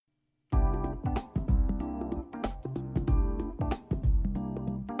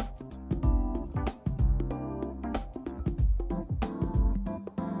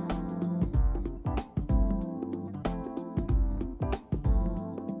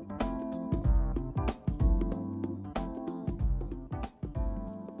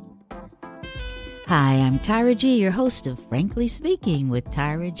Hi, I'm Tyra G., your host of Frankly Speaking with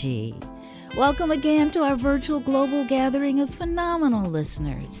Tyra G. Welcome again to our virtual global gathering of phenomenal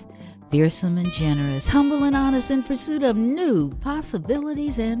listeners, fearsome and generous, humble and honest in pursuit of new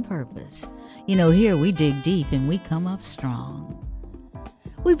possibilities and purpose. You know, here we dig deep and we come up strong.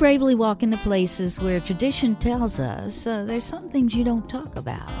 We bravely walk into places where tradition tells us there's some things you don't talk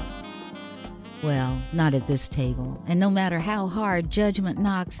about. Well, not at this table, and no matter how hard judgment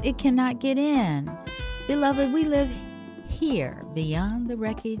knocks, it cannot get in. Beloved, we live here beyond the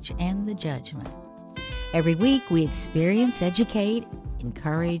wreckage and the judgment. Every week we experience, educate,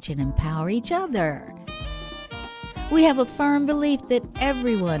 encourage, and empower each other. We have a firm belief that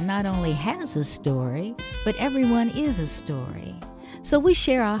everyone not only has a story, but everyone is a story. So we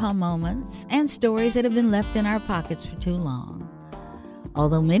share aha moments and stories that have been left in our pockets for too long.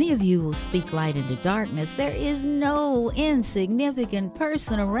 Although many of you will speak light into darkness, there is no insignificant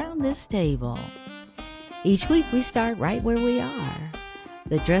person around this table. Each week we start right where we are.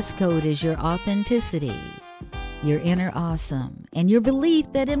 The dress code is your authenticity, your inner awesome, and your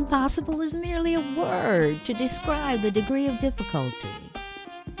belief that impossible is merely a word to describe the degree of difficulty.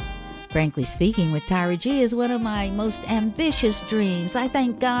 Frankly Speaking with Tyra G is one of my most ambitious dreams. I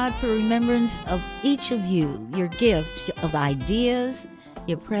thank God for remembrance of each of you, your gifts of ideas,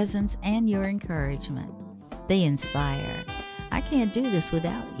 your presence, and your encouragement. They inspire. I can't do this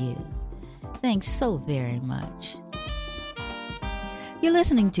without you. Thanks so very much. You're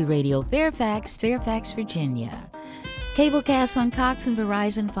listening to Radio Fairfax, Virginia. Cablecast on Cox and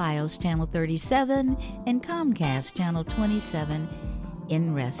Verizon Fios, Channel 37, and Comcast, Channel 27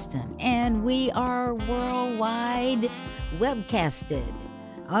 in Reston. And we are worldwide webcasted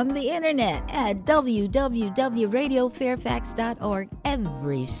on the internet at www.radiofairfax.org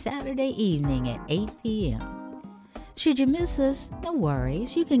every Saturday evening at 8 p.m. Should you miss us, no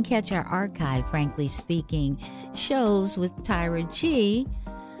worries. You can catch our archive, Frankly Speaking, shows with Tyra G.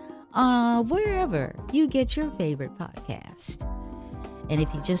 Wherever you get your favorite podcast. And if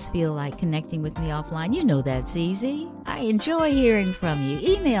you just feel like connecting with me offline, you know that's easy. I enjoy hearing from you.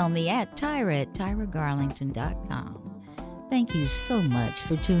 Email me at tyra@tyragarlington.com. Thank you so much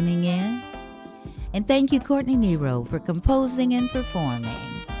for tuning in. And thank you, Courtney Nero, for composing and performing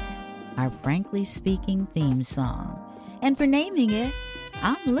our Frankly Speaking theme song. And for naming it,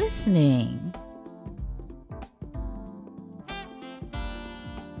 I'm Listening.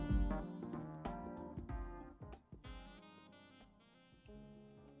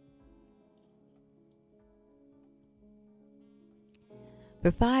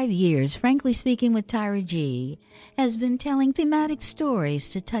 For 5 years, Frankly Speaking with Tyra G has been telling thematic stories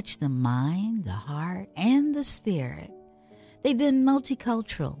to touch the mind, the heart, and the spirit. They've been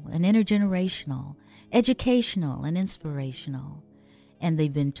multicultural and intergenerational, educational and inspirational. And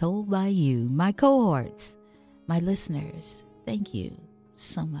they've been told by you, my cohorts, my listeners. Thank you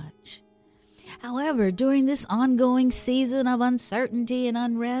so much. However, during this ongoing season of uncertainty and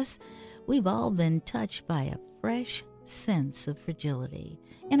unrest, we've all been touched by a fresh sense of fragility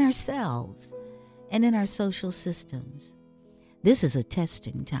in ourselves and in our social systems. This is a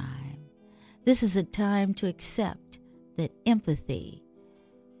testing time. This is a time to accept that empathy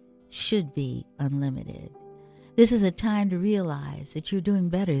should be unlimited. This is a time to realize that you're doing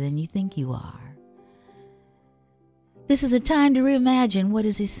better than you think you are. This is a time to reimagine what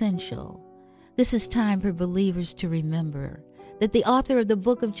is essential. This is time for believers to remember that the author of the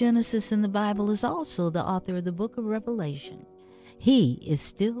book of Genesis in the Bible is also the author of the book of Revelation. He is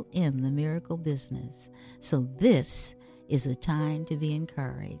still in the miracle business. So this is a time to be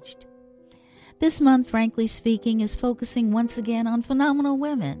encouraged. This month, Frankly Speaking, is focusing once again on phenomenal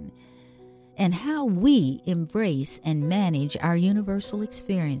women and how we embrace and manage our universal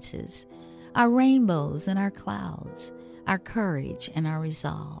experiences, our rainbows and our clouds, our courage and our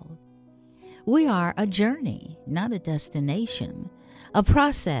resolve. We are a journey, not a destination, a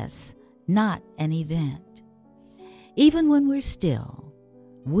process, not an event. Even when we're still,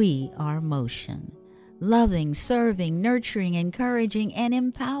 we are motion, loving, serving, nurturing, encouraging, and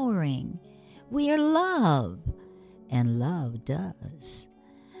empowering. We are love, and love does.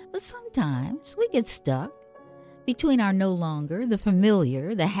 But sometimes we get stuck between our no longer, the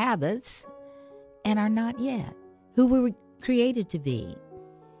familiar, the habits, and our not yet, who we were created to be.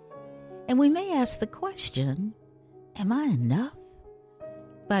 And we may ask the question, am I enough?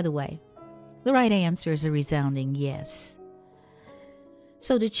 By the way, the right answer is a resounding yes.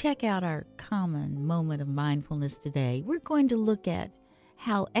 So to check out our common moment of mindfulness today, we're going to look at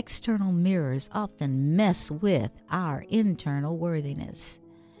how external mirrors often mess with our internal worthiness.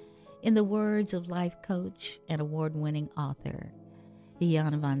 In the words of life coach and award-winning author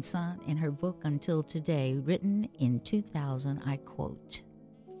Iyanla Vanzant, in her book Until Today, written in 2000, I quote,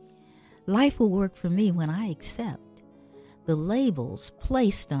 "Life will work for me when I accept the labels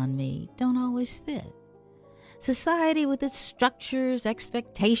placed on me don't always fit. Society with its structures,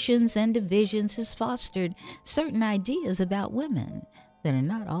 expectations, and divisions has fostered certain ideas about women that are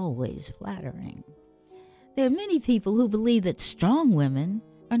not always flattering. There are many people who believe that strong women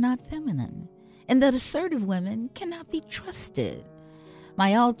are not feminine and that assertive women cannot be trusted.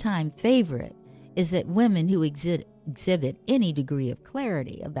 My all-time favorite is that women who exhibit any degree of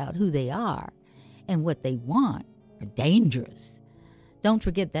clarity about who they are and what they want are dangerous. Don't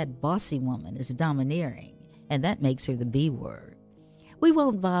forget that bossy woman is domineering, and that makes her the B word. We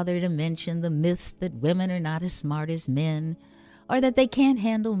won't bother to mention the myths that women are not as smart as men or that they can't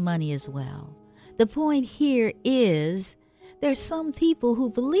handle money as well. The point here is there's some people who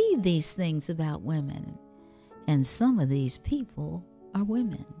believe these things about women, and some of these people are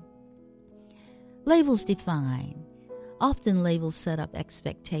women. Labels define. Often labels set up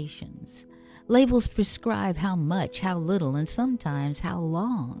expectations. Labels prescribe how much, how little, and sometimes how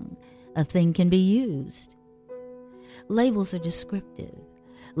long a thing can be used. Labels are descriptive.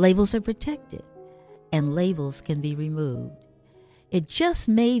 Labels are protective. And labels can be removed. It just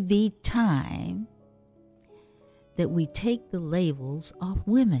may be time that we take the labels off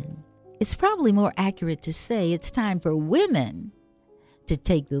women. It's probably more accurate to say it's time for women to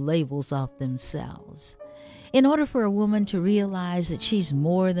take the labels off themselves. In order for a woman to realize that she's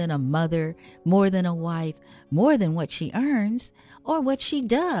more than a mother, more than a wife, more than what she earns or what she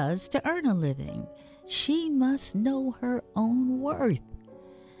does to earn a living, she must know her own worth.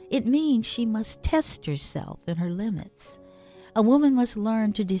 It means she must test herself and her limits. A woman must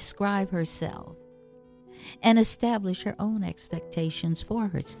learn to describe herself and establish her own expectations for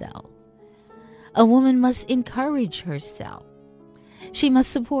herself. A woman must encourage herself. She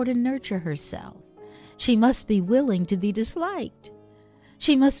must support and nurture herself. She must be willing to be disliked.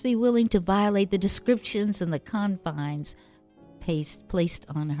 She must be willing to violate the descriptions and the confines placed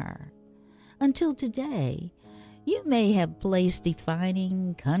on her. Until today, you may have placed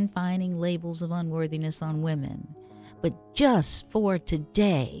defining, confining labels of unworthiness on women. But just for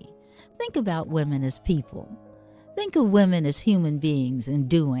today, think about women as people. Think of women as human beings and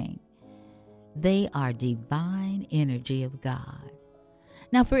doing. They are divine energy of God.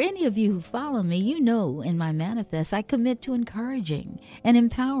 Now, for any of you who follow me, you know in my manifest, I commit to encouraging and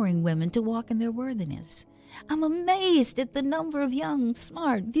empowering women to walk in their worthiness. I'm amazed at the number of young,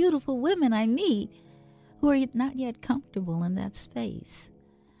 smart, beautiful women I meet who are not yet comfortable in that space.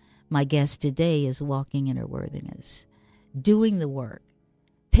 My guest today is walking in her worthiness, doing the work,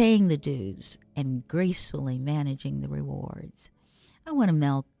 paying the dues, and gracefully managing the rewards. I want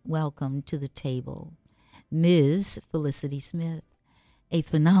to welcome to the table Ms. Felicity Smith, a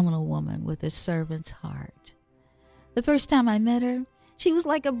phenomenal woman with a servant's heart. The first time I met her, she was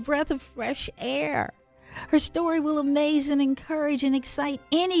like a breath of fresh air. Her story will amaze and encourage and excite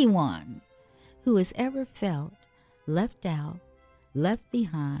anyone who has ever felt left out, left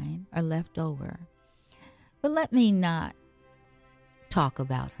behind, or left over. But let me not talk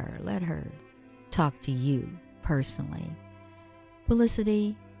about her. Let her talk to you personally.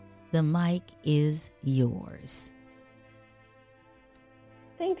 Felicity, the mic is yours.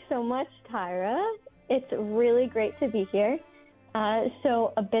 Thanks so much, Tyra. It's really great to be here.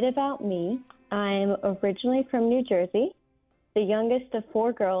 So a bit about me. I'm originally from New Jersey, the youngest of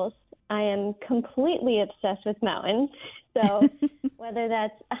 4 girls. I am completely obsessed with mountains. So whether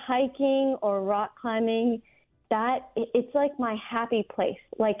that's hiking or rock climbing, it's like my happy place.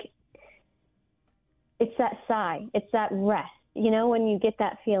 Like, it's that sigh, it's that rest, when you get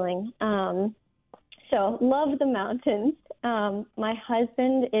that feeling. So love the mountains. My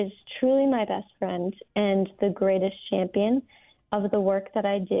husband is truly my best friend and the greatest champion of the work that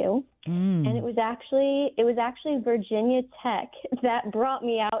I do. And it was actually Virginia Tech that brought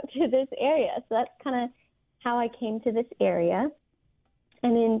me out to this area. So that's kind of how I came to this area.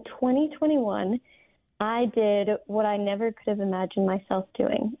 And in 2021, I did what I never could have imagined myself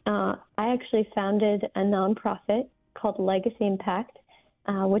doing. I actually founded a nonprofit called Legacy Impact,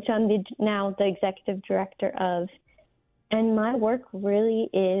 which I'm now the executive director of. And my work really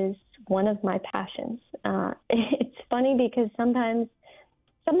is one of my passions. It's funny because sometimes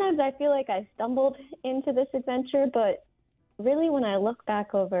I feel like I stumbled into this adventure, but really when I look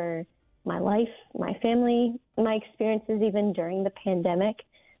back over my life, my family, my experiences even during the pandemic,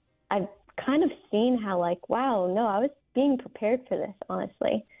 I've kind of seen how wow, no, I was being prepared for this,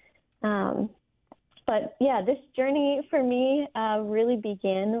 honestly. But yeah, this journey for me really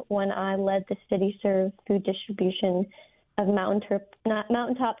began when I led the CityServe food distribution of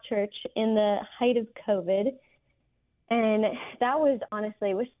Mountaintop Church in the height of COVID. And that was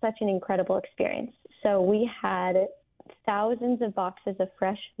honestly, it was such an incredible experience. So we had thousands of boxes of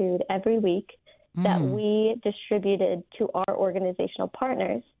fresh food every week that we distributed to our organizational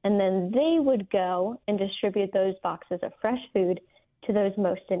partners. And then they would go and distribute those boxes of fresh food to those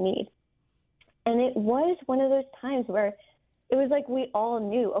most in need. And it was one of those times where it was like we all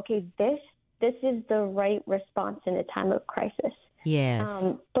knew, okay, this is the right response in a time of crisis. Yes.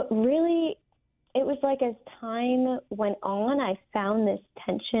 But really, it was like as time went on, I found this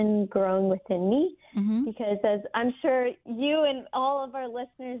tension growing within me because, as I'm sure you and all of our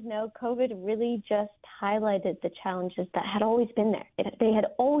listeners know, COVID really just highlighted the challenges that had always been there. They had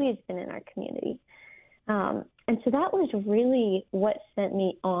always been in our community. And so that was really what sent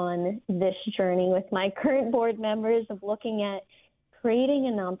me on this journey with my current board members of looking at creating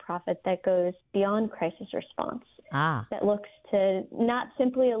a nonprofit that goes beyond crisis response, that looks to not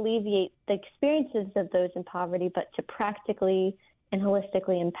simply alleviate the experiences of those in poverty, but to practically and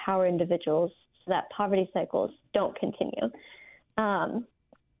holistically empower individuals so that poverty cycles don't continue. And,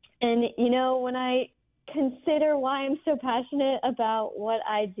 you know, when I consider why I'm so passionate about what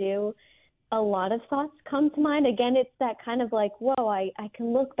I do, a lot of thoughts come to mind. Again, it's that kind of like, whoa, I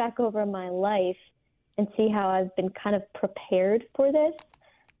can look back over my life and see how I've been kind of prepared for this.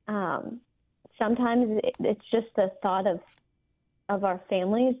 Sometimes it's just the thought of our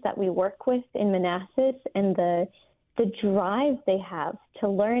families that we work with in Manassas and the drive they have to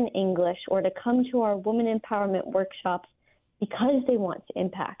learn English or to come to our women empowerment workshops because they want to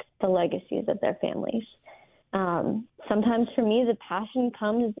impact the legacies of their families. Sometimes for me, the passion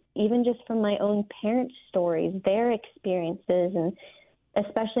comes even just from my own parents' stories, their experiences, and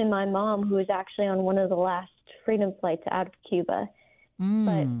especially my mom, who was actually on one of the last freedom flights out of Cuba.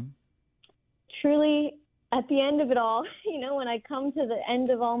 But truly, at the end of it all, you know, when I come to the end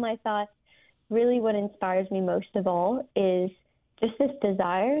of all my thoughts, really what inspires me most of all is just this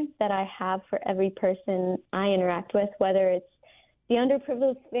desire that I have for every person I interact with, whether it's the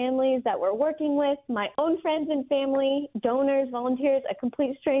underprivileged families that we're working with, my own friends and family, donors, volunteers, a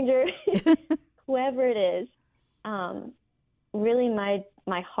complete stranger, whoever it is. Really,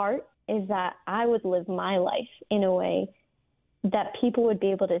 my heart is that I would live my life in a way that people would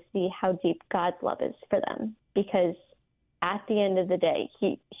be able to see how deep God's love is for them. Because at the end of the day,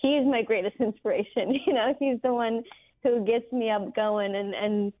 he is my greatest inspiration. You know, he's the one who gets me up going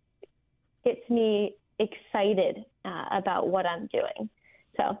and gets me excited about what I'm doing.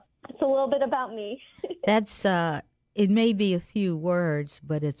 So it's a little bit about me. That's it may be a few words,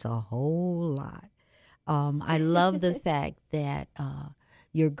 but it's a whole lot. I love the fact that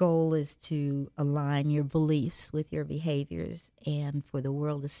your goal is to align your beliefs with your behaviors and for the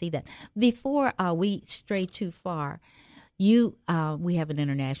world to see that. Before we stray too far, we have an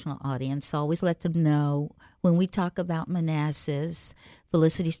international audience, so always let them know when we talk about Manassas,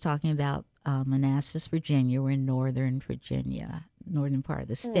 Felicity's talking about Manassas, Virginia. We're in northern Virginia, northern part of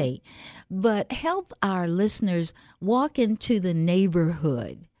the state. But help our listeners walk into the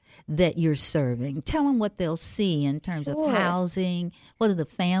neighborhood that you're serving. Tell them what they'll see in terms of housing. What are the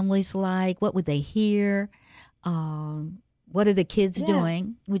families like? What would they hear? What are the kids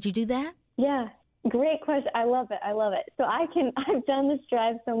doing? Would you do that? Yeah, great question. I love it. So I've done this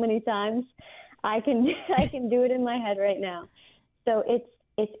drive so many times. I can do it in my head right now. So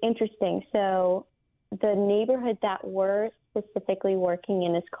it's interesting. So the neighborhood that we're specifically working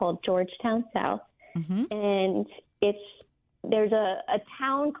in is called Georgetown South. And there's a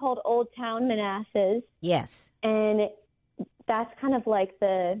town called Old Town Manassas. Yes. And that's kind of like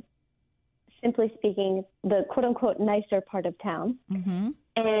simply speaking, the quote unquote nicer part of town.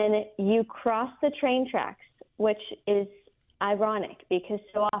 And you cross the train tracks, which is ironic because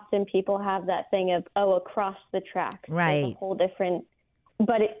so often people have that thing of, across the tracks. Right. There's a whole different,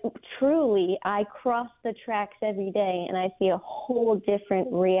 but truly, I cross the tracks every day and I see a whole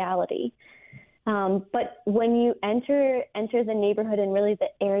different reality. But when you enter the neighborhood and really the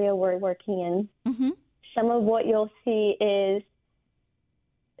area we're working in, some of what you'll see is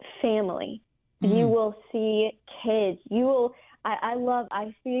family. You will see kids.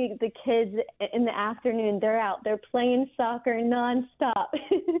 I see the kids in the afternoon. They're playing soccer nonstop.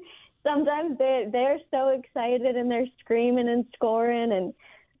 Sometimes they're so excited and they're screaming and scoring, and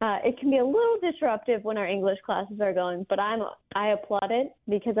it can be a little disruptive when our English classes are going, but I applaud it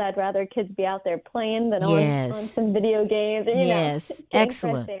because I'd rather kids be out there playing than on some video games. Yes,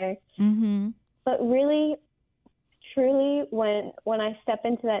 excellent. But really, truly, when I step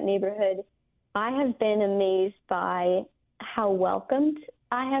into that neighborhood, I have been amazed by how welcomed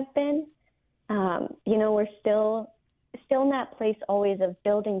I have been. We're still still in that place always of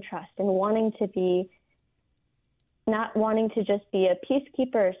building trust and wanting to be, not wanting to just be a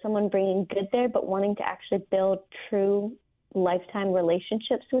peacekeeper or someone bringing good there, but wanting to actually build true lifetime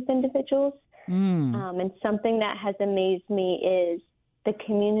relationships with individuals. And something that has amazed me is the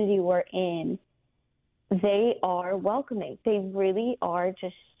community we're in. They are welcoming. They really are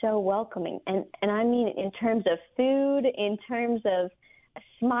just so welcoming. And I mean, in terms of food, in terms of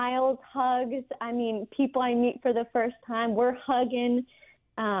smiles, hugs, I mean, people I meet for the first time, we're hugging.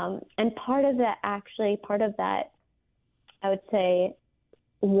 And part of that, I would say,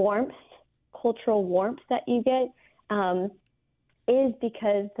 warmth, cultural warmth that you get, is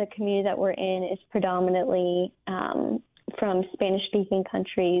because the community that we're in is predominantly from Spanish-speaking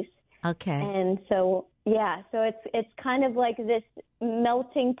countries. Okay. And so, so it's kind of like this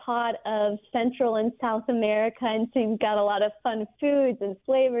melting pot of Central and South America, and so you've got a lot of fun foods and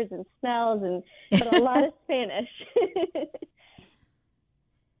flavors and smells, but a lot of Spanish.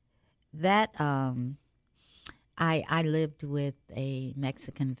 That I lived with a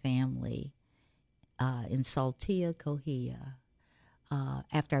Mexican family in Saltillo, Coahuila,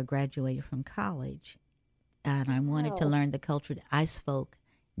 after I graduated from college, and I wanted to learn the culture. I spoke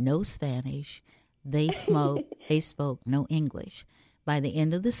no Spanish. They spoke no English. By the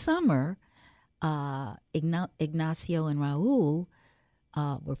end of the summer, Ignacio and Raul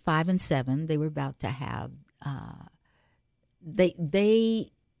were 5 and 7. They were about to have.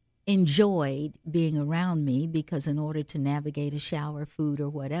 They enjoyed being around me because in order to navigate a shower, food, or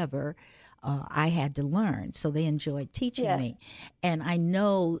whatever, I had to learn. So they enjoyed teaching me. And I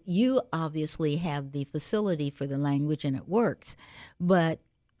know you obviously have the facility for the language and it works, but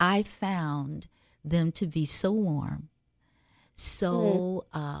I found them to be so warm, so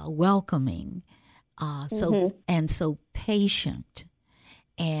welcoming, so patient.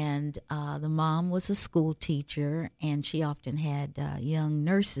 And the mom was a school teacher, and she often had young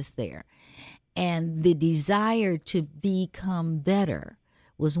nurses there. And the desire to become better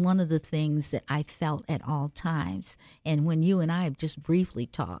was one of the things that I felt at all times. And when you and I have just briefly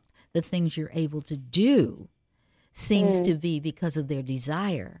talked, the things you're able to do seems to be because of their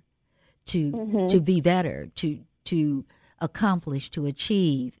desire to be better, to accomplish, to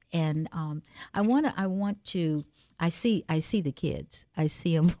achieve. And I see the kids. I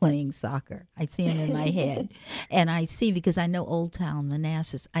see them playing soccer. I see them in my head. And I see, because I know Old Town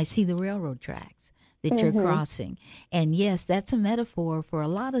Manassas, I see the railroad tracks that you're crossing. And yes, that's a metaphor for a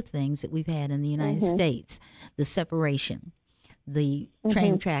lot of things that we've had in the United States. The separation. The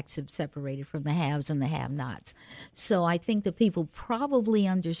train tracks have separated from the haves and the have-nots. So I think that people probably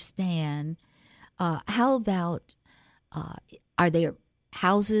understand. How about, are there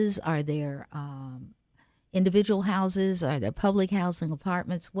houses? Are there individual houses? Are there public housing,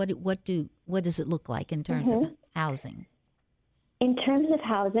 apartments? What does it look like in terms of housing? In terms of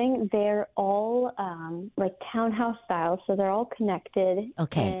housing, they're all like townhouse style, so they're all connected.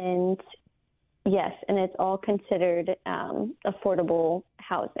 Okay. And yes, and it's all considered affordable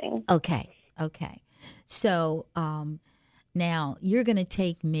housing. Okay. So now you're going to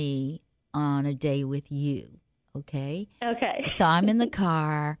take me on a day with you, okay? Okay. So I'm in the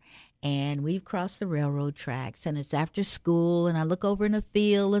car, and we've crossed the railroad tracks, and it's after school, and I look over in the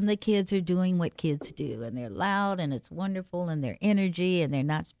field, and the kids are doing what kids do, and they're loud, and it's wonderful, and their energy, and they're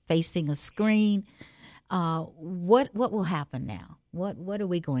not facing a screen. What will happen now? What are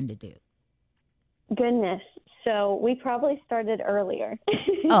we going to do? Goodness. So we probably started earlier.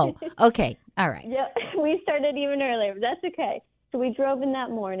 Oh, okay. All right. Yeah, we started even earlier, but that's okay. So we drove in that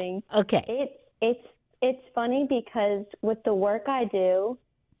morning. Okay. It's funny because with the work I do,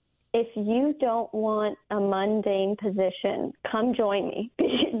 if you don't want a mundane position, come join me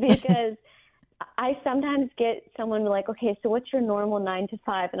because I sometimes get someone like, okay, so what's your normal 9 to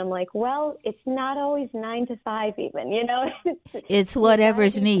 5? And I'm like, well, it's not always 9 to 5 even, you know? It's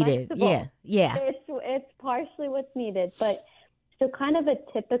whatever's needed. Flexible. Yeah. It's partially what's needed. But so kind of a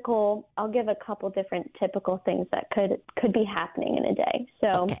typical, I'll give a couple different typical things that could be happening in a day.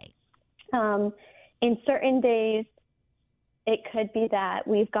 So in certain days, it could be that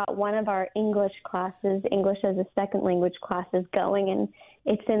we've got one of our English classes, English as a second language classes going, and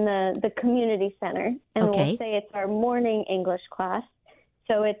it's in the community center. And we'll say it's our morning English class.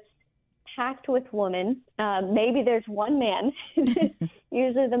 So it's packed with women. Maybe there's one man.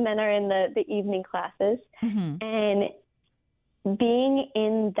 Usually the men are in the evening classes. And being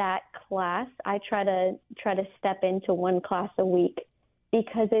in that class, I try to step into one class a week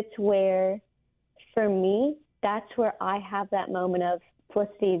because it's where, for me, that's where I have that moment of,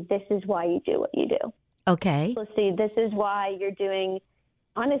 Felicity, this is why you do what you do. Okay. Felicity, this is why you're doing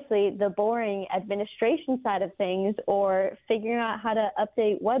honestly, the boring administration side of things or figuring out how to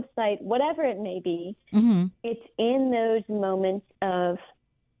update website, whatever it may be. Mm-hmm. It's in those moments of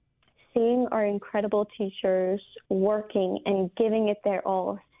seeing our incredible teachers working and giving it their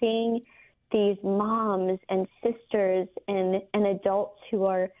all, seeing these moms and sisters and adults who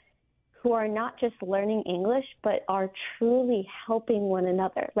are not just learning English, but are truly helping one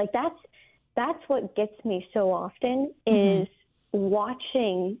another. Like that's what gets me so often is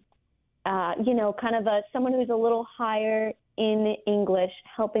watching, kind of someone who's a little higher in English,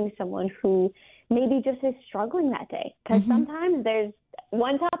 helping someone who maybe just is struggling that day. Because sometimes there's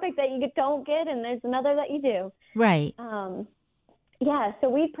one topic that you don't get and there's another that you do. Right. So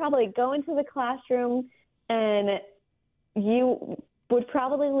we'd probably go into the classroom and you would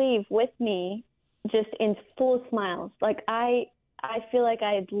probably leave with me just in full smiles. Like I feel like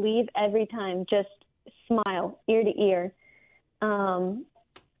I'd leave every time just smile ear to ear.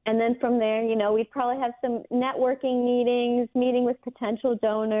 And then from there, we'd probably have some networking meetings, meeting with potential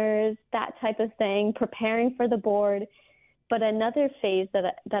donors, that type of thing, preparing for the board. But another phase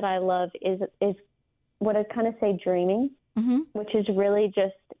that I love is what I kind of say dreaming, which is really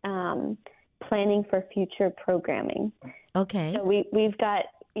just planning for future programming. Okay. So we've got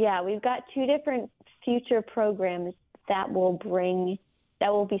two different future programs that will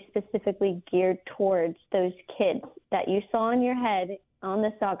be specifically geared towards those kids that you saw in your head on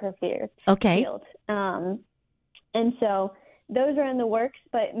the soccer field. Okay. And so those are in the works,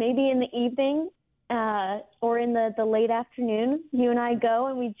 but maybe in the evening or in the late afternoon, you and I go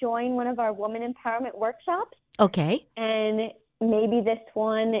and we join one of our woman empowerment workshops. Okay. And maybe this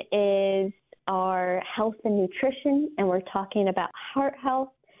one is our health and nutrition, and we're talking about heart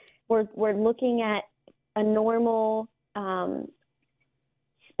health. We're looking at a normal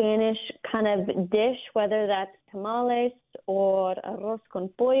Spanish kind of dish, whether that's tamales or arroz con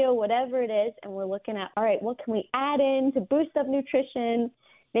pollo, whatever it is, and we're looking at, all right, what can we add in to boost up nutrition?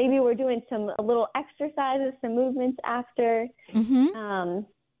 Maybe we're doing a little exercises, some movements after.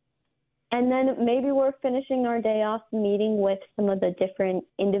 And then maybe we're finishing our day off meeting with some of the different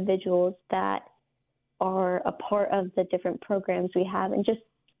individuals that are a part of the different programs we have and just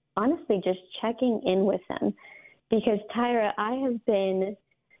honestly just checking in with them. Because, Tyra,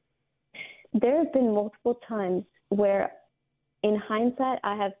 there have been multiple times where in hindsight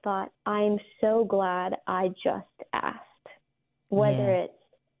I have thought, I'm so glad I just asked. Whether it's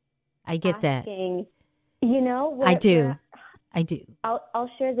I get asking, that. I do. I'll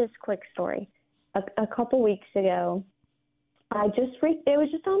share this quick story. A couple weeks ago, it was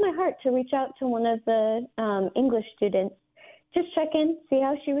just on my heart to reach out to one of the English students, just check in, see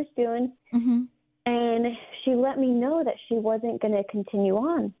how she was doing. And she let me know that she wasn't going to continue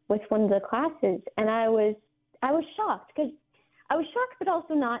on with one of the classes. And I was shocked but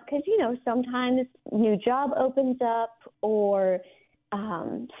also not, because, sometimes new job opens up or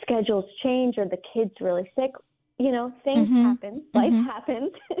schedules change or the kid's really sick. Things happen. Life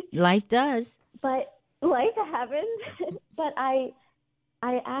happens. Life does. But life happens. But I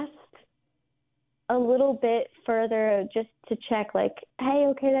asked a little bit further just to check, like, hey,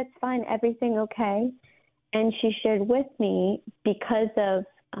 okay, that's fine. Everything okay? And she shared with me because of,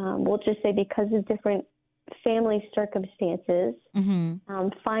 we'll just say because of different family circumstances,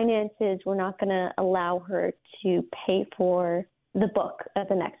 finances were not going to allow her to pay for the book of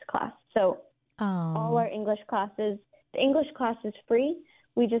the next class. So all our English classes, the English class is free.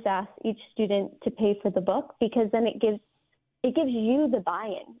 We just ask each student to pay for the book because then it gives you the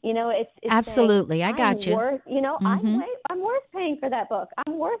buy-in. It's absolutely. Saying, I got you. Worth, I'm worth paying for that book.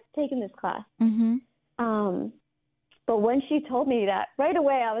 I'm worth taking this class. But when she told me that, right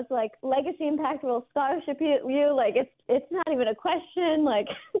away I was like, legacy impactful scholarship you like it's not even a question. Like,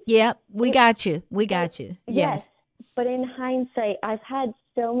 yeah, we got you. We got you. Yes. But in hindsight, I've had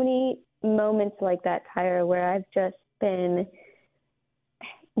so many moments like that, Tyra, where I've just been,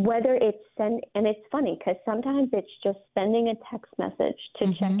 whether it's and it's funny because sometimes it's just sending a text message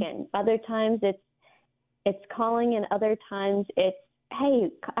to check in. Other times it's calling, and other times it's, hey,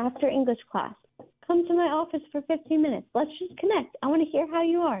 after English class, come to my office for 15 minutes. Let's just connect. I want to hear how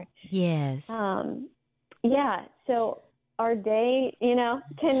you are. Yes. So our day, can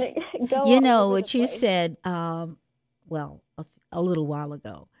go. What you said, a little while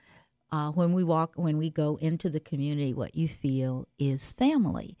ago, when we go into the community, what you feel is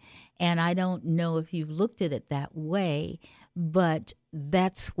family. And I don't know if you've looked at it that way, but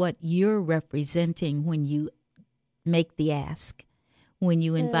that's what you're representing when you make the ask, when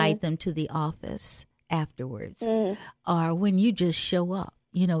you invite them to the office afterwards, or when you just show up.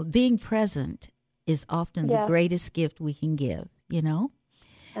 Being present is often the greatest gift we can give,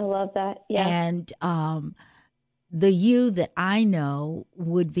 I love that. Yeah. And the you that I know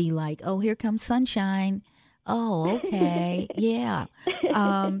would be like, oh, here comes sunshine. Oh, okay. Yeah.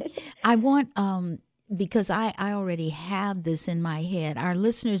 I want, because I already have this in my head, our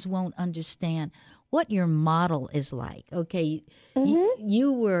listeners won't understand what your model is like. Okay.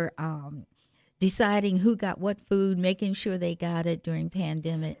 You were deciding who got what food, making sure they got it during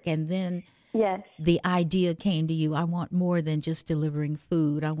pandemic. And then Yes. the idea came to you, I want more than just delivering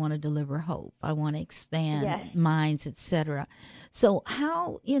food. I want to deliver hope. I want to expand Yes. minds, etc. So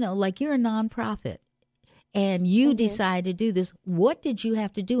how, like you're a nonprofit and you decide to do this, what did you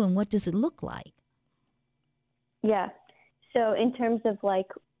have to do and what does it look like? Yeah. So in terms of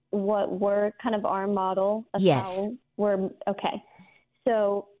like what we're kind of our model of how we're, okay.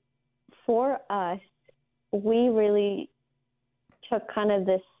 So for us, we really took kind of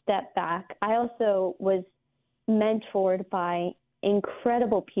this step back. I also was mentored by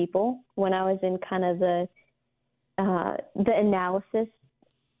incredible people when I was in kind of the analysis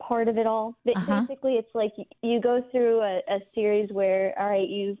part of it all. Basically, it's like you go through a series where, all right,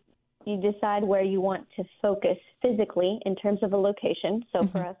 you decide where you want to focus physically in terms of a location. So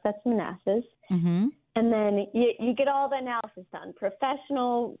for us, that's Manassas. And then you get all the analysis done,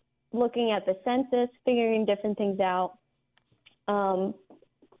 professional, looking at the census, figuring different things out.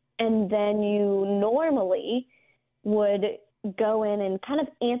 And then you normally would go in and kind of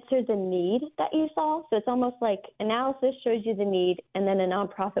answer the need that you saw. So it's almost like analysis shows you the need, and then a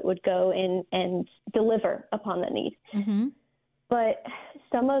nonprofit would go in and deliver upon the need. But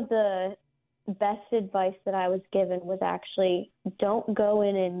some of the best advice that I was given was actually don't go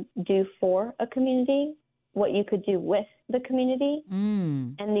in and do for a community what you could do with the community.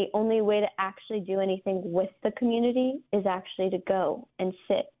 And the only way to actually do anything with the community is actually to go and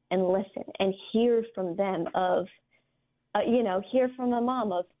sit and listen and hear from them of, hear from a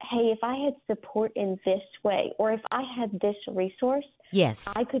mom of, hey, if I had support in this way, or if I had this resource,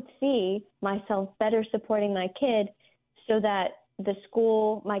 I could see myself better supporting my kid so that the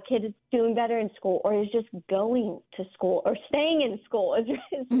school, my kid is doing better in school or is just going to school or staying in school is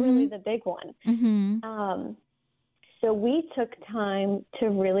really the big one. So we took time to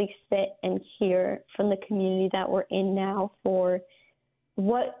really sit and hear from the community that we're in now for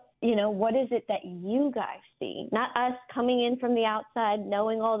what is it that you guys see? Not us coming in from the outside,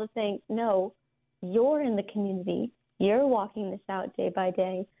 knowing all the things. No, you're in the community. You're walking this out day by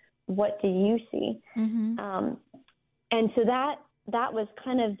day. What do you see? And so that was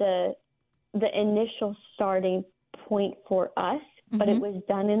kind of the initial starting point for us, but it was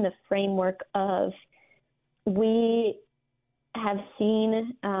done in the framework of we have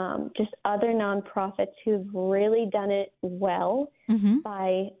seen just other nonprofits who've really done it well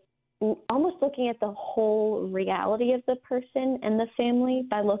by almost looking at the whole reality of the person and the family,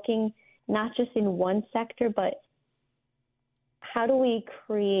 by looking not just in one sector, but how do we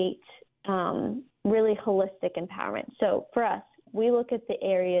create really holistic empowerment. So for us, we look at the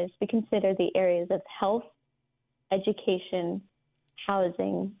areas, we consider the areas of health, education,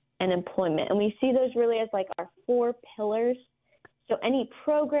 housing, and employment. And we see those really as like our 4 pillars. So any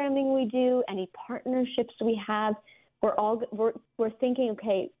programming we do, any partnerships we have, we're thinking,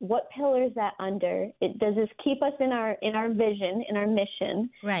 okay, what pillar is that under? Does this keep us in our vision, in our mission?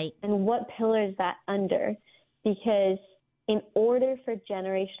 Right. And what pillar is that under? Because in order for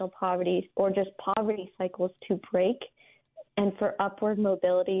generational poverty or just poverty cycles to break and for upward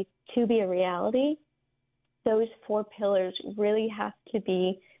mobility to be a reality, those 4 pillars really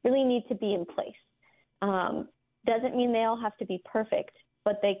need to be in place. Doesn't mean they all have to be perfect,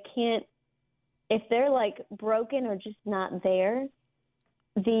 but they can't, if they're like broken or just not there,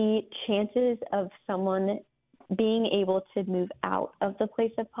 the chances of someone being able to move out of the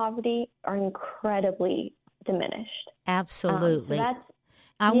place of poverty are incredibly diminished. Absolutely.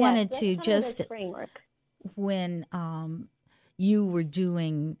 I wanted to just, when you were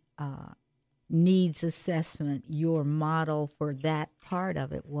doing needs assessment, your model for that part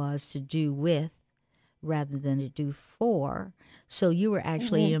of it was to do with rather than to do for. So you were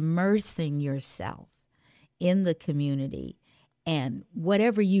actually immersing yourself in the community, and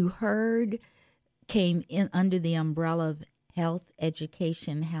whatever you heard came in under the umbrella of health,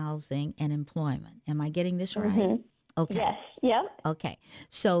 education, housing, and employment. Am I getting this right? Okay. Yes. Yep. Okay.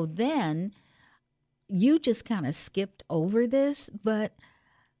 So then you just kind of skipped over this, but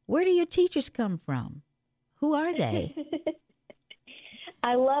where do your teachers come from? Who are they?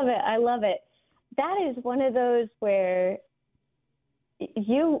 I love it. I love it. That is one of those where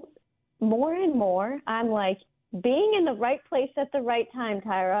more and more, I'm like, being in the right place at the right time,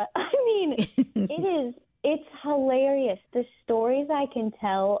 Tyra. I mean, it is it's hilarious. The stories I can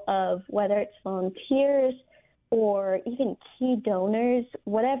tell of whether it's volunteers or even key donors,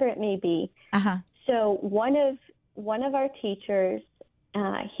 whatever it may be. Uh-huh. So one of our teachers,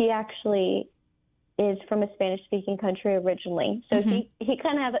 he actually is from a Spanish-speaking country originally. So he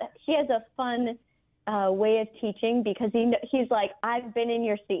has a fun way of teaching because he's like, I've been in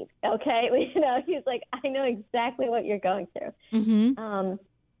your seat, okay? He's like, I know exactly what you're going through.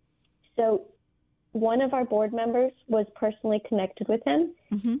 So one of our board members was personally connected with him,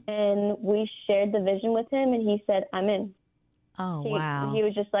 and we shared the vision with him, and he said, I'm in. Oh, wow. He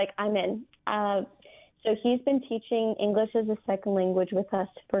was just like, I'm in. So he's been teaching English as a second language with us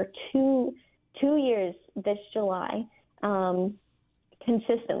for two years this July,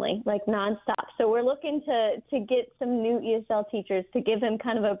 consistently, like nonstop. So we're looking to get some new ESL teachers to give him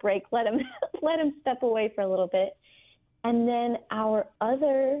kind of a break, let him step away for a little bit. And then our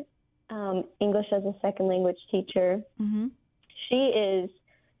other English as a second language teacher, she's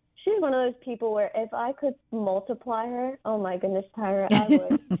one of those people where if I could multiply her, oh my goodness, Tyra, I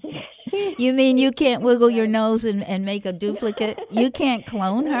would. You mean you can't wiggle your nose and make a duplicate? You can't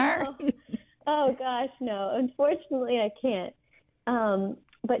clone her? Oh gosh, no. Unfortunately, I can't.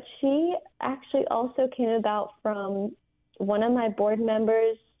 But she actually also came about from one of my board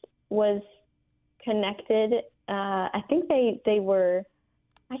members was connected. I think they were,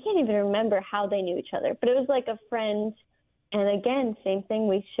 I can't even remember how they knew each other, but it was like a friend. And again, same thing,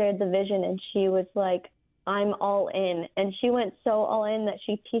 we shared the vision, and she was like, I'm all in. And she went so all in that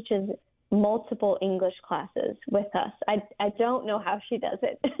she teaches multiple English classes with us. I don't know how she does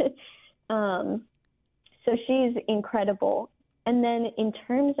it. So she's incredible. And then in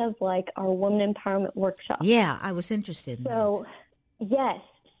terms of like our women empowerment workshops. Yeah, I was interested in those. Yes.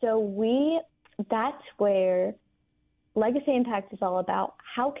 So that's where Legacy Impact is all about.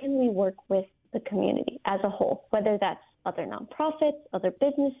 How can we work with the community as a whole, whether that's other nonprofits, other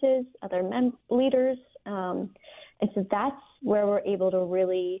businesses, other leaders. And so that's where we're able to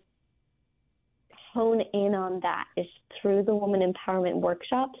really hone in on that is through the women empowerment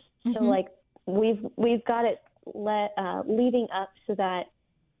workshops. So like we've got it leading up so that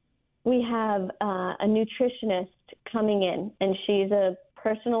we have a nutritionist coming in, and she's a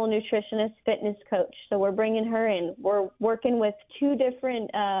personal nutritionist, fitness coach. So we're bringing her in. We're working with two different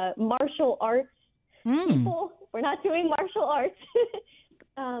martial arts people. We're not doing martial arts,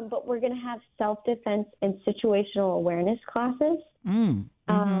 but we're going to have self-defense and situational awareness classes.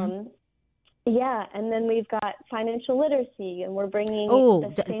 Yeah, and then we've got financial literacy, and we're bringing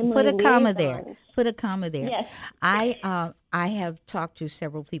the family put a comma liaisons. there. Put a comma there. Yes. I have talked to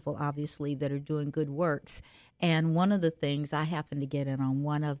several people, obviously, that are doing good works, and one of the things I happen to get in on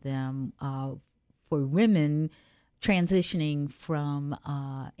one of them for women transitioning from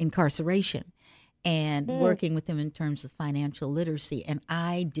incarceration and working with them in terms of financial literacy. And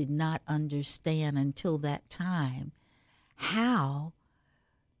I did not understand until that time how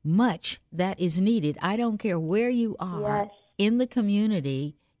much that is needed. I don't care where you are in the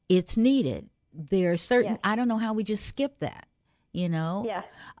community, it's needed. There are certain, I don't know how we just skip that,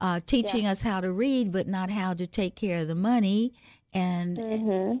 teaching us how to read, but not how to take care of the money.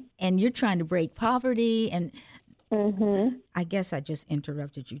 And you're trying to break poverty. And I guess I just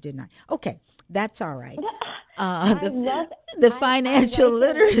interrupted you, didn't I? Okay, that's all right. The financial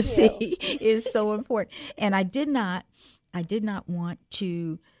literacy is so important. And I did not want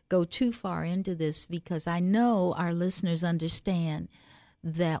to go too far into this because I know our listeners understand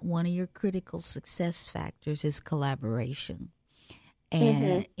that one of your critical success factors is collaboration.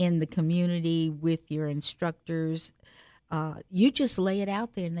 And in the community with your instructors, you just lay it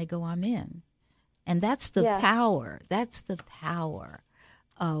out there and they go, I'm in. And that's the power. That's the power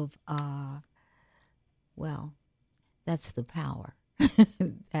of, that's the power.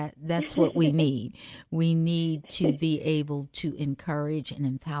 That's what we need. We need to be able to encourage and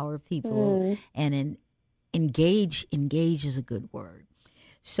empower people and engage. Engage is a good word.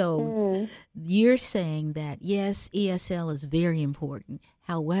 So you're saying that, yes, ESL is very important.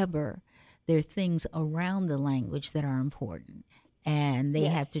 However, there are things around the language that are important, and they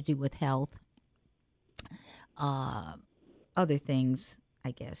have to do with health, other things, I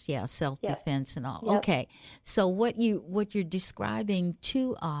guess, self-defense and all. Okay, so what you're describing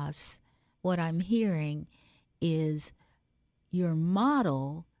to us, what I'm hearing is your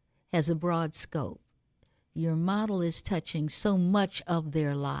model has a broad scope. Your model is touching so much of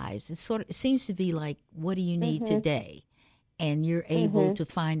their lives. It seems to be like, what do you need today? And you're able to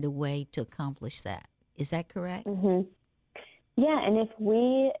find a way to accomplish that. Is that correct? Yeah, and if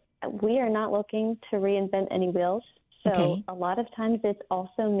we are not looking to reinvent any wheels. So a lot of times it's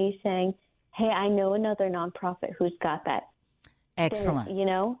also me saying, hey, I know another nonprofit who's got that. Excellent. You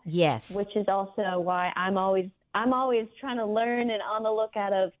know? Yes. Which is also why I'm always trying to learn and on the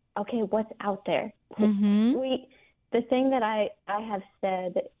lookout of, okay, what's out there? Mm-hmm. The thing that I have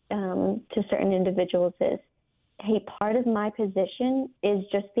said to certain individuals is, hey, part of my position is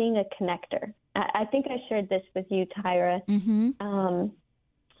just being a connector. I think I shared this with you, Tyra. Mm-hmm.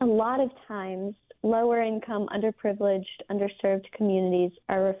 A lot of times, lower income, underprivileged, underserved communities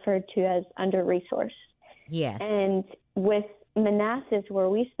are referred to as under-resourced. Yes. And with Manassas, where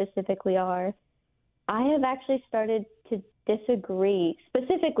we specifically are, I have actually started to disagree,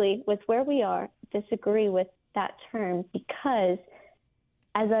 specifically with where we are, disagree with that term, because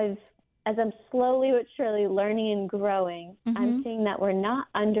as I'm slowly but surely learning and growing, Mm-hmm. I'm seeing that we're not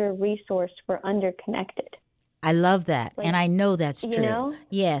under-resourced, we're under-connected. I love that, and I know that's true. You know?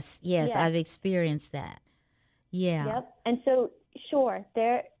 Yes, I've experienced that. Yeah. Yep. And so, sure,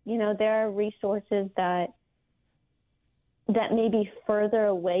 there are resources that may be further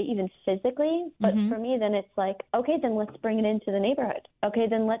away, even physically. But Mm-hmm. for me, then it's like, okay, then let's bring it into the neighborhood. Okay,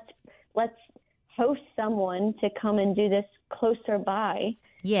 then let's host someone to come and do this closer by.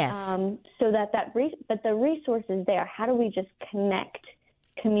 Yes. So but the resource is there. How do we just connect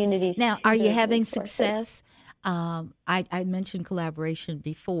communities? Now, are you having resources? success? I mentioned collaboration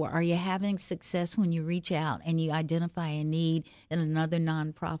before. Are you having success when you reach out and you identify a need in another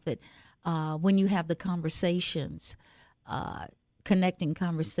nonprofit? When you have the conversations, connecting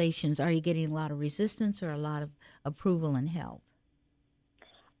conversations, are you getting a lot of resistance or a lot of approval and help?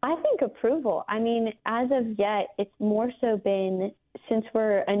 I think approval. I mean, as of yet, it's more so been, since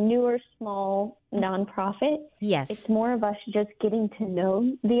we're a newer, small nonprofit, Yes. it's more of us just getting to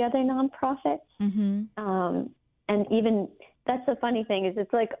know the other nonprofits. Mm-hmm. And even, that's the funny thing, is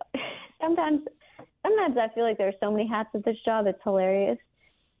it's like, sometimes I feel like there are so many hats at this job, it's hilarious.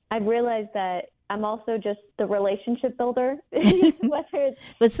 I've realized that I'm also just the relationship builder. Whether it's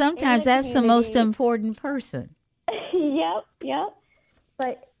but sometimes that's the most important person. Yep.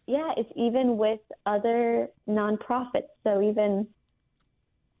 But yeah, it's even with other nonprofits. So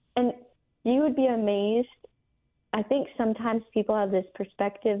and you would be amazed. I think sometimes people have this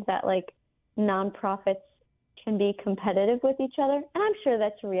perspective that like nonprofits can be competitive with each other. And I'm sure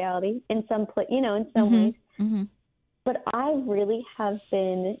that's a reality in some ways. Mm-hmm. But I really have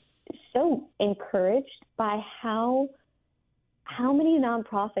been so encouraged by how many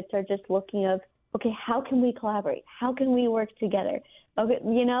nonprofits are just looking of, okay, how can we collaborate? How can we work together? Okay,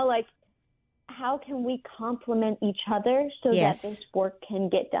 like how can we complement each other so Yes. that this work can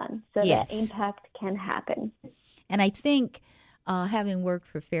get done, so Yes. that impact can happen? And I think having worked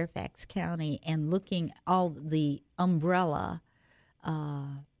for Fairfax County and looking all the umbrella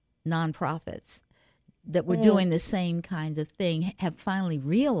nonprofits that were doing the same kind of thing have finally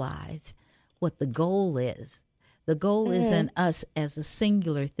realized what the goal is. The goal isn't us as a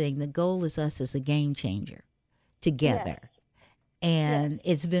singular thing. The goal is us as a game changer together. Yes. And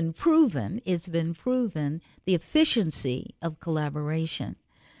it's been proven the efficiency of collaboration.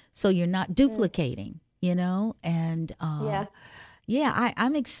 So you're not duplicating, and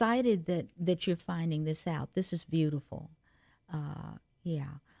I'm excited that you're finding this out. This is beautiful.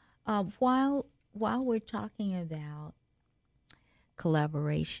 While we're talking about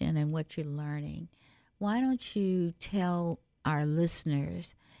collaboration and what you're learning, why don't you tell our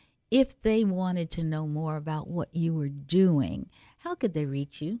listeners, if they wanted to know more about what you were doing, how could they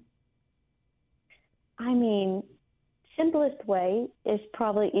reach you? I mean, simplest way is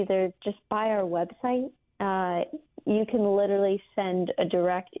probably either just by our website. You can literally send a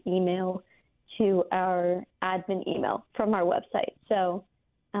direct email to our admin email from our website. So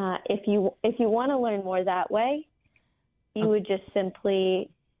if you want to learn more that way, you would just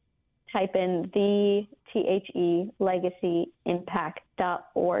simply type in the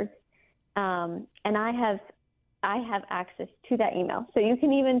legacyImpact.org. And I have access to that email. So you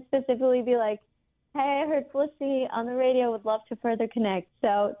can even specifically be like, hey, I heard Felicity on the radio, would love to further connect.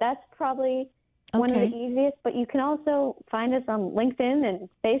 So that's probably one of the easiest, but you can also find us on LinkedIn and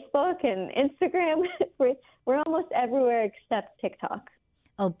Facebook and Instagram. We're almost everywhere except TikTok.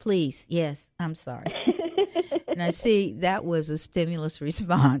 Oh, please. Yes. I'm sorry. And I see that was a stimulus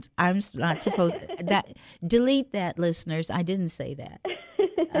response. I'm not supposed to. Delete that, listeners. I didn't say that.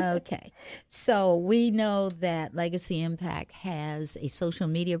 Okay. So we know that Legacy Impact has a social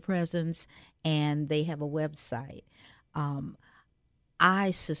media presence and they have a website.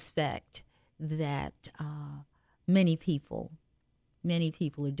 I suspect that many people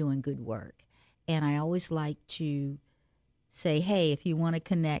are doing good work. And I always like to say, hey, if you want to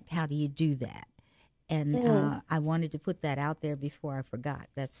connect, how do you do that? And I wanted to put that out there before I forgot.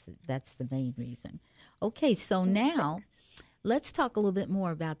 That's the main reason. Okay, so now let's talk a little bit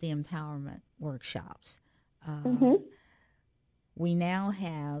more about the empowerment workshops. We now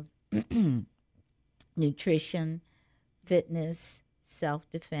have nutrition, fitness,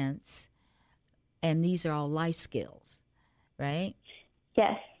 self-defense, and these are all life skills, right?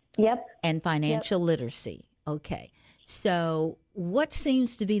 Yes. Yep. And financial literacy. Okay. So what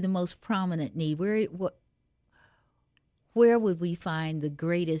seems to be the most prominent need? Where would we find the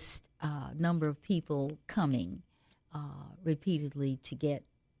greatest number of people coming repeatedly to get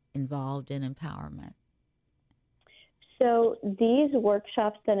involved in empowerment? So these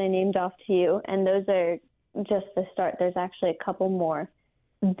workshops that I named off to you, and those are just the start. There's actually a couple more.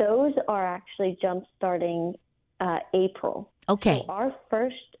 Those are actually jump starting April. Okay. So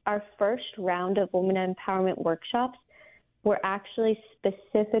our first round of women empowerment workshops were actually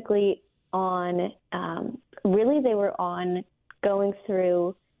specifically on, really they were on going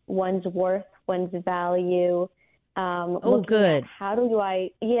through one's worth, one's value. Good. How do I,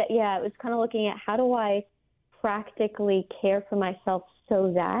 it was kind of looking at how do I practically care for myself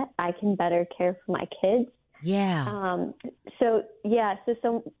so that I can better care for my kids. Yeah. So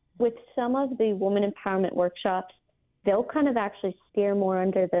with some of the women empowerment workshops, they'll kind of actually steer more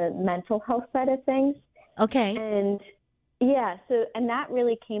under the mental health side of things. Okay. And and that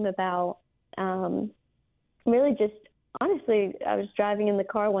really came about, really just, honestly, I was driving in the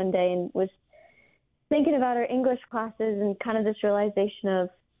car one day and was thinking about our English classes and kind of this realization of,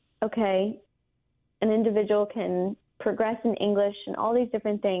 okay, an individual can progress in English and all these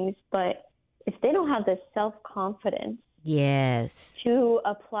different things, but if they don't have the self-confidence to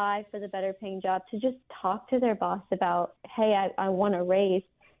apply for the better paying job, to just talk to their boss about, hey, I want a raise,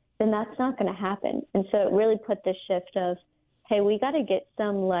 then that's not going to happen. And so it really put this shift of, hey, we got to get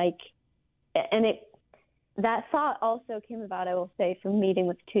some that thought also came about, I will say, from meeting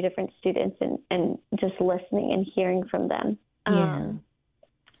with two different students and just listening and hearing from them. Yeah.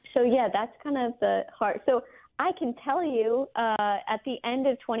 That's kind of the heart. So I can tell you at the end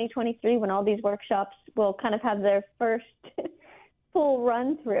of 2023, when all these workshops will kind of have their first full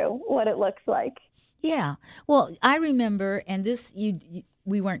run through, what it looks like. Yeah. Well, I remember, and this,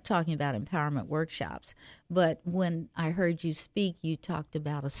 we weren't talking about empowerment workshops, but when I heard you speak, you talked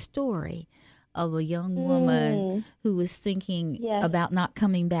about a story of a young woman who was thinking about not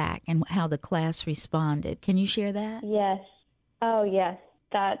coming back and how the class responded. Can you share that? Yes. Oh, yes.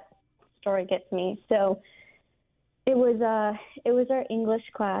 That story gets me. So it was our English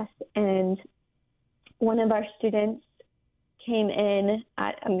class, and one of our students came in.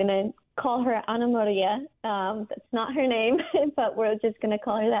 I'm going to call her Ana Maria. That's not her name, but we're just going to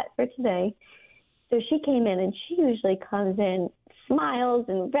call her that for today. So she came in, and she usually comes in, smiles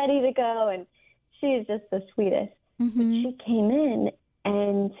and ready to go, and she is just the sweetest. Mm-hmm. She came in,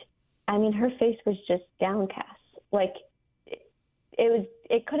 and I mean, her face was just downcast. Like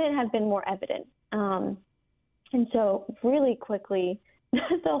it couldn't have been more evident. And so really quickly, the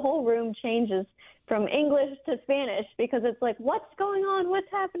whole room changes from English to Spanish because it's like, what's going on? What's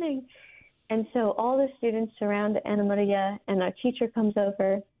happening? And so all the students surround Ana Maria, and our teacher comes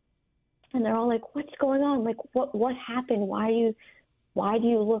over, and they're all like, what's going on? Like, what happened? Why do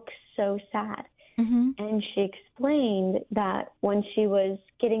you look so sad? Mm-hmm. And she explained that when she was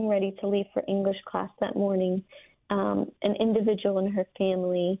getting ready to leave for English class that morning, an individual in her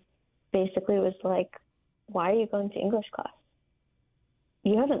family basically was like, why are you going to English class?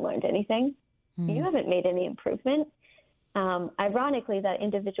 You haven't learned anything. Mm. You haven't made any improvement. Ironically, that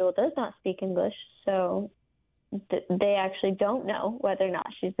individual does not speak English, so they actually don't know whether or not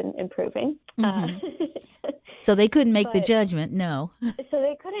she's been improving. Mm-hmm. So they couldn't make the judgment, no. So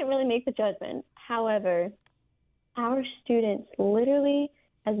they couldn't really make the judgment. However, our students literally,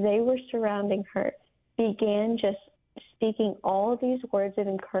 as they were surrounding her, began just speaking all these words of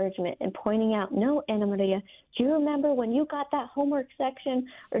encouragement and pointing out, no, Ana Maria, do you remember when you got that homework section?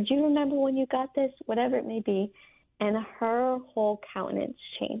 Or do you remember when you got this? Whatever it may be. And her whole countenance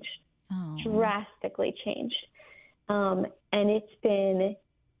changed, drastically changed. And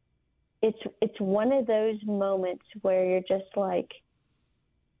it's one of those moments where you're just like,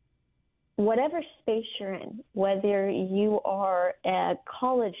 whatever space you're in, whether you are a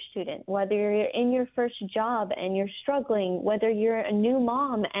college student, whether you're in your first job and you're struggling, whether you're a new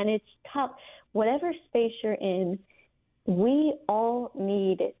mom and it's tough, whatever space you're in, we all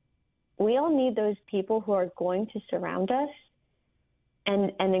need those people who are going to surround us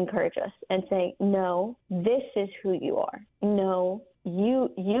and encourage us and say, no, this is who you are. No,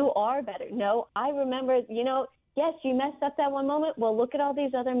 you are better. No, I remember, yes, you messed up that one moment. Well, look at all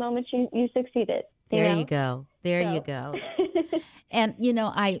these other moments you succeeded. There you go. There So. you go. And,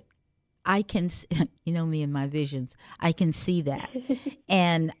 I can, me and my visions, I can see that.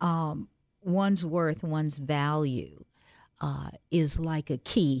 And one's worth, one's value is like a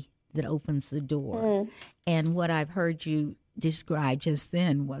key that opens the door. And what I've heard you describe just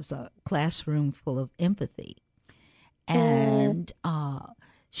then was a classroom full of empathy. And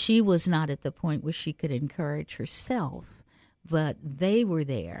she was not at the point where she could encourage herself, but they were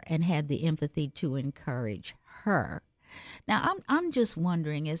there and had the empathy to encourage her. Now, I'm just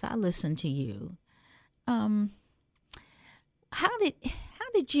wondering, as I listen to you, how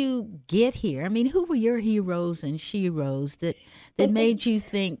did you get here? I mean, who were your heroes and sheroes that made you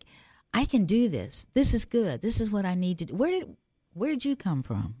think, I can do this. This is good. This is what I need to do. Where'd you come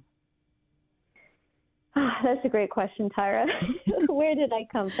from? That's a great question, Tyra. Where did I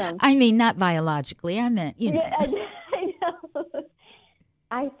come from? I mean, not biologically. I meant, Yeah, I know.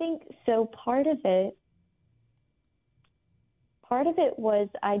 I think so. Part of it was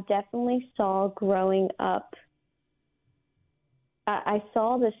I definitely saw growing up. I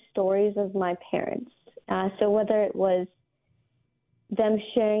saw the stories of my parents. So whether it was them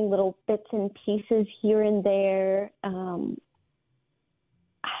sharing little bits and pieces here and there,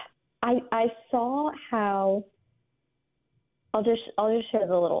 I saw how. I'll just share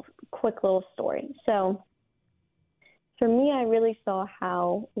the quick little story. So for me, I really saw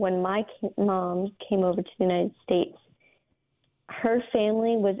how when my mom came over to the United States, her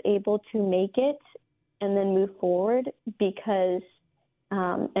family was able to make it and then move forward because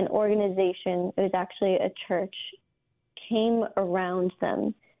an organization, it was actually a church, came around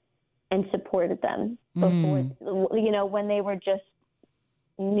them and supported them before, when they were just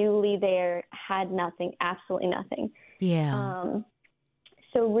newly there, had nothing, absolutely nothing. Yeah.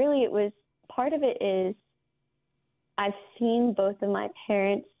 So really part of it is I've seen both of my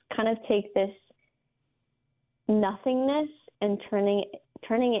parents kind of take this nothingness and turning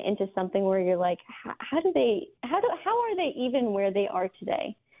it into something where you're like, how are they even where they are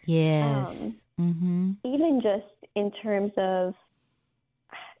today? Yes. Even just in terms of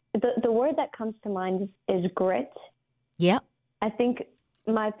the word that comes to mind is grit. Yep. I think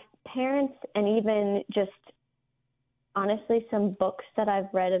my parents, and even just honestly some books that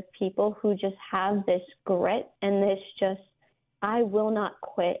I've read of people who just have this grit and this just, I will not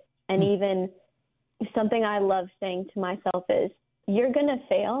quit. And even something I love saying to myself is, you're going to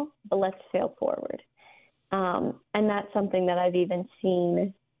fail, but let's fail forward. And that's something that I've even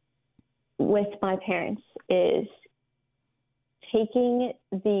seen with my parents, is taking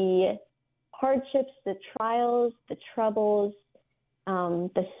the hardships, the trials, the troubles,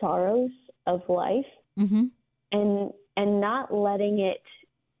 the sorrows of life, and not letting it,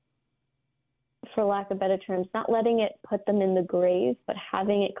 for lack of better terms, not letting it put them in the grave, but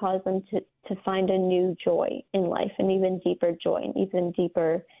having it cause them to find a new joy in life, and even deeper joy and even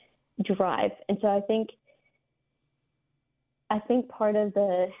deeper drive. And so I think part of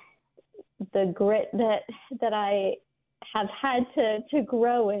the grit that I have had to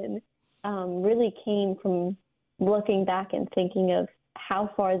grow in really came from looking back and thinking of how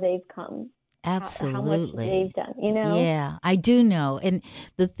far they've come. Absolutely. How much they've done, Yeah, I do know. And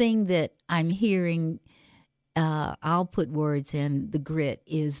the thing that I'm hearing, I'll put words in, the grit,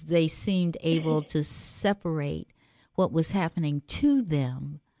 is they seemed able to separate what was happening to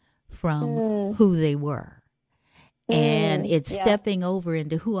them from who they were. And it's stepping over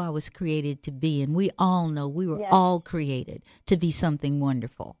into who I was created to be. And we all know we were all created to be something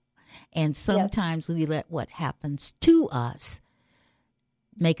wonderful. And sometimes we let what happens to us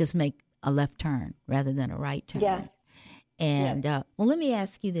make us make a left turn rather than a right turn. Yeah. And, well, let me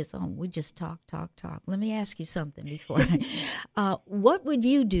ask you this. Oh, we just talk. Let me ask you something before. What would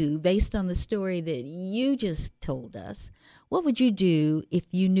you do, based on the story that you just told us, what would you do if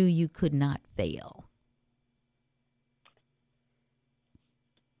you knew you could not fail?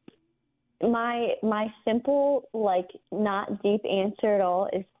 My simple, not deep answer at all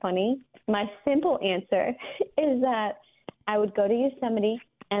is funny. My simple answer is that I would go to Yosemite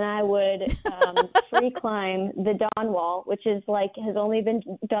and I would free climb the Dawn Wall, which is has only been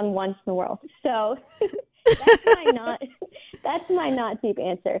done once in the world. So that's my not deep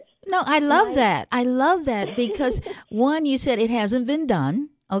answer. No, I love that. I love that because one, you said it hasn't been done.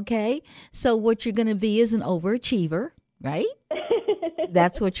 Okay, so what you're going to be is an overachiever, right?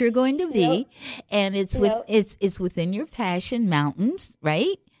 That's what you're going to be, and it's it's within your passion, mountains,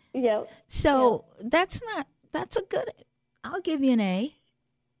 right? Yep. So that's a good. I'll give you an A.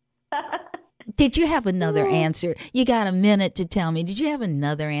 Did you have another answer? You got a minute to tell me. Did you have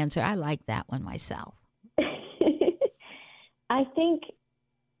another answer? I like that one myself. I think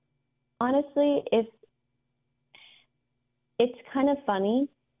honestly, if it's kind of funny,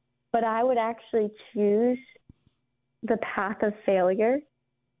 but I would actually choose the path of failure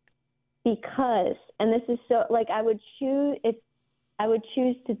because, and this is so, like, I would choose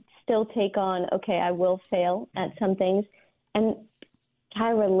to still take on, okay, I will fail at some things. And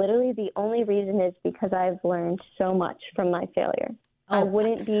Tyra, literally the only reason is because I've learned so much from my failure. Oh, I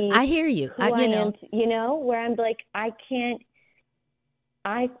wouldn't be. I hear you. Who I am, where I'm like, I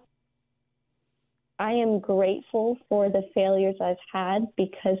am grateful for the failures I've had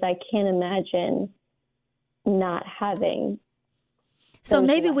because I can't imagine not having. So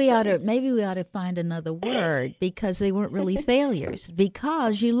maybe we ought to find another word, because they weren't really failures,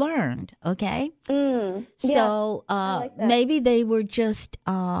 because you learned. Okay. So like that. maybe they were just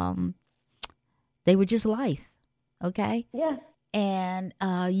life. Okay. Yeah. And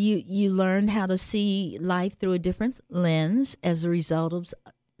you learned how to see life through a different lens as a result of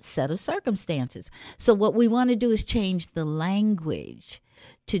a set of circumstances. So what we want to do is change the language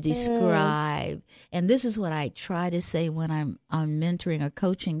to describe. And this is what I try to say when I'm mentoring or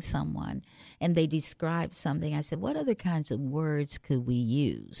coaching someone and they describe something. I said, what other kinds of words could we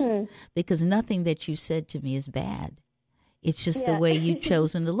use? Because nothing that you said to me is bad. It's just the way you've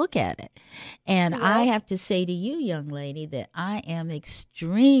chosen to look at it. And I have to say to you, young lady, that I am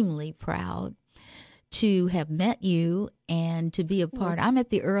extremely proud to have met you and to be a part. I'm at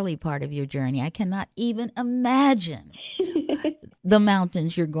the early part of your journey. I cannot even imagine the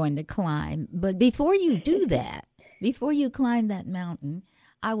mountains you're going to climb. But before you do that, before you climb that mountain,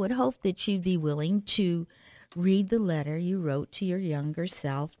 I would hope that you'd be willing to read the letter you wrote to your younger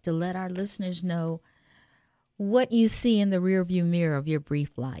self to let our listeners know what you see in the rearview mirror of your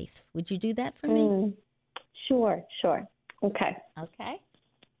brief life. Would you do that for me? Sure. Okay.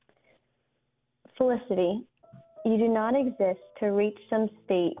 Felicity, you do not exist to reach some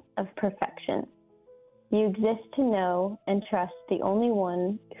state of perfection. You exist to know and trust the only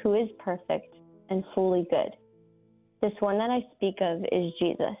one who is perfect and fully good. This one that I speak of is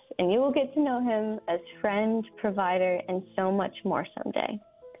Jesus, and you will get to know him as friend, provider, and so much more someday.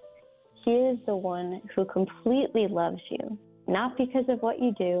 He is the one who completely loves you, not because of what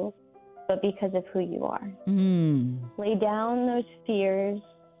you do, but because of who you are. Lay down those fears,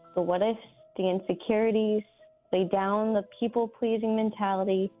 the what ifs, the insecurities, lay down the people-pleasing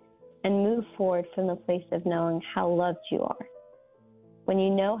mentality, and move forward from the place of knowing how loved you are. When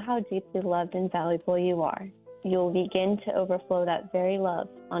you know how deeply loved and valuable you are, you will begin to overflow that very love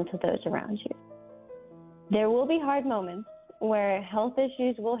onto those around you. There will be hard moments where health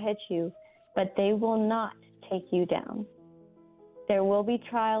issues will hit you, but they will not take you down. There will be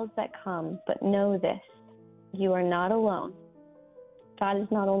trials that come, but know this, you are not alone. God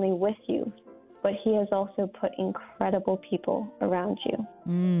is not only with you, but he has also put incredible people around you.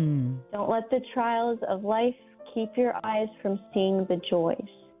 Don't let the trials of life keep your eyes from seeing the joys.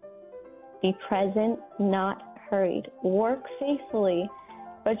 Be present, not hurried. Work faithfully,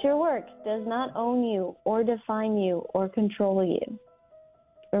 but your work does not own you or define you or control you.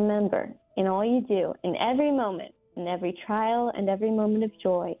 Remember, in all you do, in every moment, in every trial and every moment of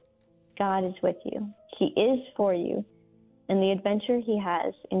joy, God is with you. He is for you. And the adventure he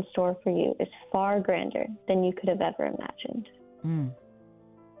has in store for you is far grander than you could have ever imagined.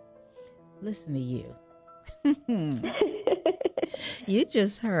 Listen to you. You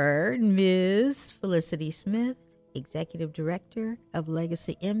just heard Ms. Felicity Smith, Executive Director of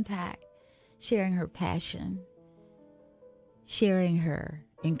Legacy Impact, sharing her passion, sharing her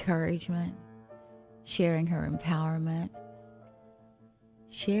encouragement, sharing her empowerment,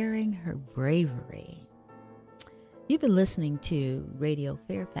 sharing her bravery. You've been listening to Radio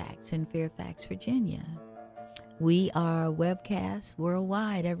Fairfax in Fairfax, Virginia. We are webcast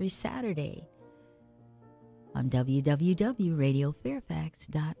worldwide every Saturday on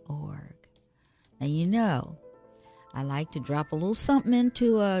www.radiofairfax.org. Now, you know, I like to drop a little something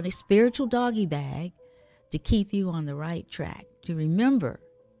into a spiritual doggy bag to keep you on the right track, to remember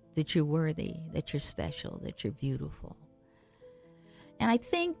that you're worthy, that you're special, that you're beautiful. And I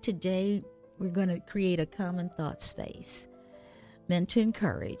think today we're going to create a common thought space meant to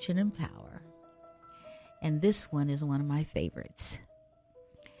encourage and empower. And this one is one of my favorites.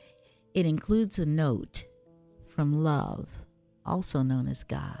 It includes a note from Love, also known as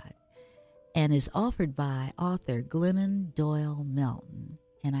God, and is offered by author Glennon Doyle Melton.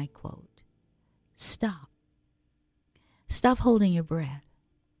 And I quote, "Stop. Stop holding your breath.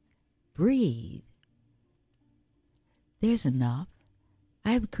 Breathe. There's enough.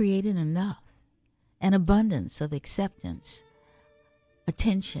 I have created enough. An abundance of acceptance,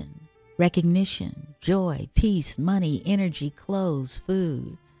 attention, recognition, joy, peace, money, energy, clothes,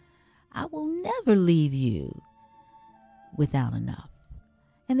 food. I will never leave you without enough.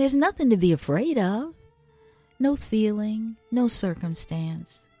 And there's nothing to be afraid of. No feeling, no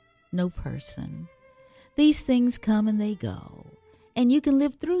circumstance, no person. These things come and they go, and you can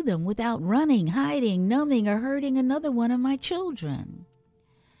live through them without running, hiding, numbing, or hurting another one of my children.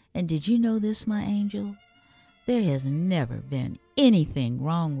 And did you know this, my angel? There has never been anything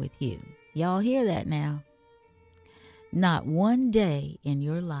wrong with you. Y'all hear that now? Not one day in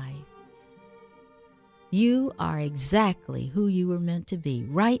your life. You are exactly who you were meant to be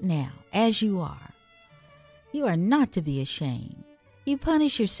right now, as you are. You are not to be ashamed. You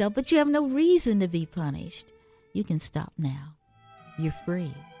punish yourself, but you have no reason to be punished. You can stop now. You're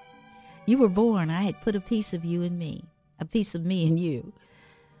free. You were born. I had put a piece of you in me, a piece of me in you,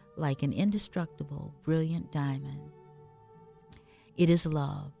 like an indestructible, brilliant diamond. It is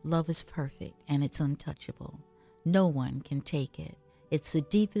love. Love is perfect, and it's untouchable. No one can take it. It's the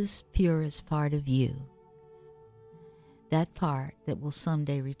deepest, purest part of you. That part that will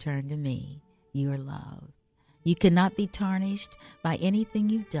someday return to me, your love. You cannot be tarnished by anything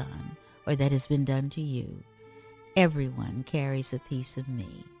you've done or that has been done to you. Everyone carries a piece of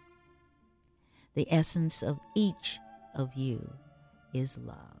me. The essence of each of you is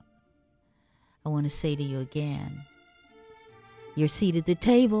love. I want to say to you again, your seat at the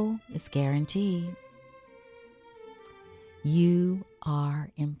table is guaranteed. You are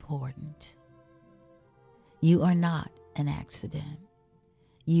important. You are not an accident.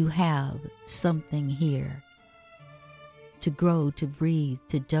 You have something here to grow, to breathe,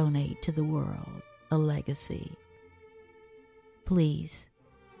 to donate to the world, a legacy. Please,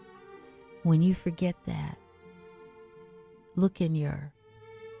 when you forget that, look in your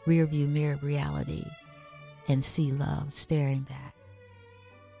rearview mirror reality and see love staring back.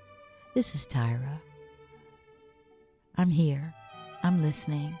 This is Tyra. I'm here. I'm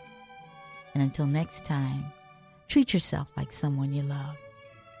listening. And until next time, treat yourself like someone you love.